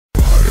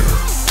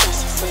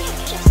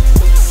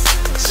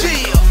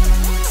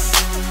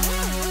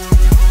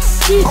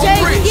DJ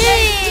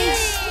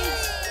Geeks.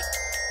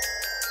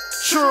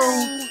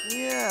 True.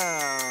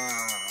 Yeah.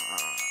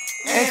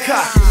 And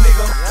cocky,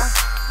 nigga.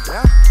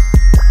 Yeah.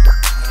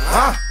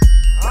 Huh?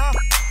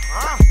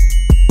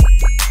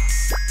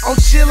 I'm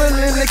chillin'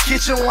 in the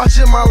kitchen,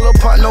 watching my little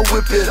partner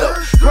whip it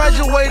up.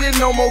 Graduated,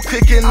 no more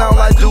cooking, all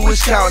I do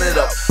is count it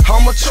up.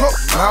 I'm a truck,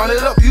 mount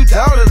it up, you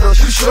doubted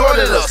us, you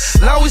shorted us.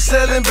 Now we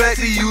selling back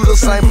to you the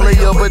same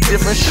player but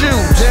different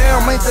shoes.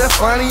 Damn, ain't that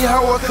funny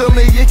how a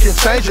chameleon can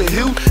change a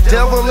hue?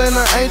 Devil in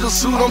an angel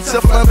suit, I'm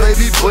Teflon,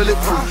 baby,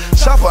 bulletproof.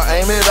 Chopper,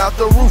 aim it out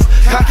the roof,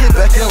 cock it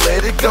back and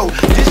let it go.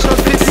 Get your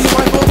 50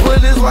 rifle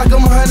bullets like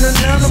I'm hunting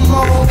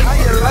animals. How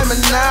you like me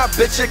now?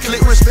 Bet you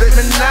click respect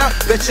me now.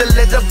 Bet you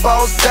let the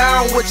balls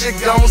down. What you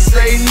gon'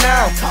 say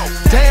now?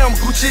 Damn,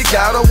 Gucci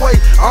got away,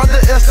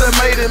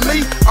 underestimated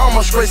me. I'm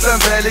a straight Sun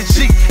Valley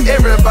G,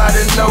 everybody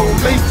know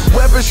me.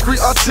 Weapon street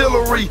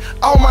artillery,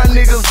 all my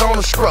niggas on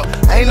the scrub.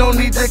 Ain't no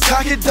need to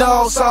cock it,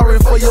 dog. Sorry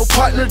for your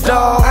partner,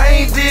 dog.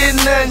 I ain't did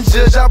nothing,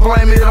 judge. I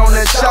blame it on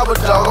that chopper,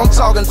 dog. I'm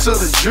talking to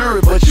the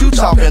jury, but you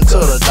talking to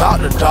the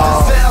doctor,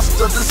 dog.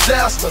 Disaster,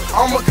 disaster,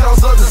 I'm a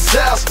cause of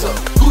disaster.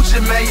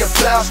 Gucci man, you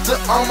bastard,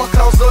 I'm a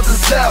cause of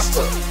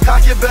disaster.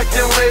 Cock it back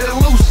and let it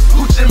loose.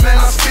 Gucci man,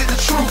 I spit the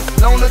truth.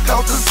 Known to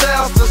cause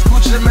disasters.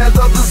 Gucci man,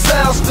 the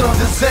disaster.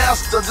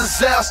 Disaster,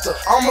 disaster,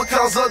 I'm a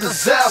cause of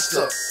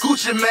disaster.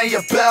 Gucci man,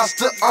 you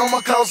bastard, I'm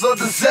a cause of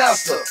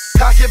disaster.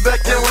 Cock it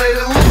back and let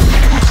it loose.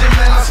 Gucci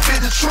man, I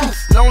spit the truth.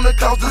 Known to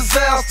cause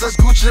disasters.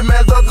 Gucci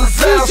man, the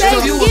disaster.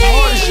 If you as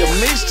hard as your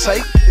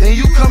mixtape, then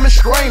you coming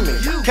screaming.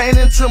 Can't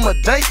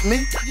intimidate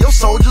me, your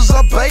soldiers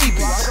are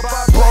babies.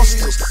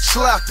 Busters,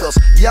 slackers,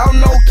 y'all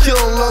know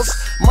killers.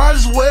 Might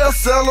as well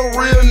sell a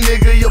real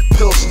nigga your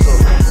pistol.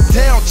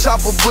 Damn,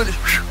 chopper bullet,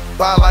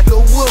 by like a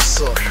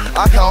whistle.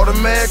 I call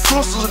them mad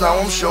crystals, now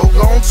I'm sure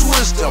gon'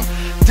 twist them.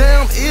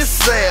 Damn, it's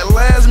sad,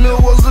 last meal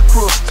was a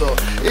crystal.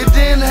 It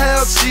didn't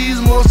have cheese,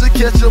 mustard,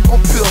 ketchup, or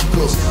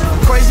pickles.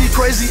 Crazy,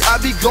 crazy, I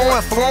be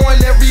going,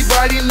 flowing,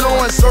 everybody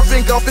knowing.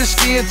 Surfing, golfing,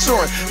 skiing,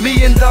 touring. $1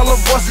 million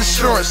bus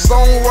insurance,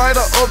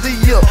 songwriter of the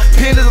year.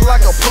 Pen is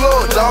like a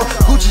plug, dog.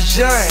 Gucci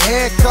giant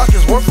Hancock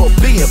is worth $1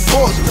 billion,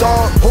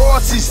 dog.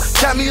 Royalties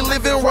got me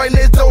living right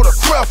next door to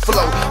craft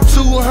flow.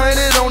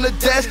 200 on the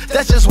dash,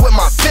 that's just where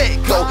my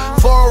bed go.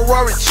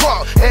 Ferrari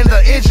truck, and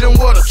the engine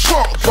where the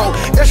trunk go.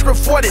 Extra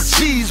 40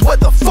 G's, what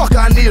the fuck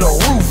I need a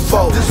roof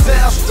for?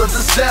 Disaster,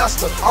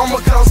 disaster, I'm a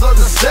cause of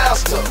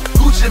disaster.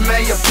 Gucci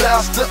man, you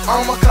bastard,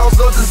 I'm a cause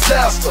of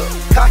disaster.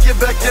 Cock it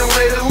back and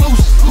let it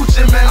loose.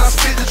 Gucci man, I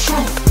spit the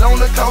truth. Known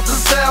to cause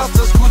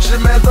disasters.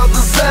 Gucci man, the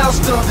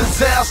disaster.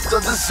 Disaster,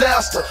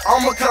 disaster,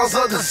 I'm a cause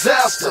of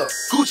disaster.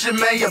 Gucci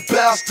man, you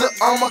bastard,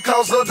 I'm a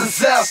cause of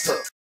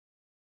disaster.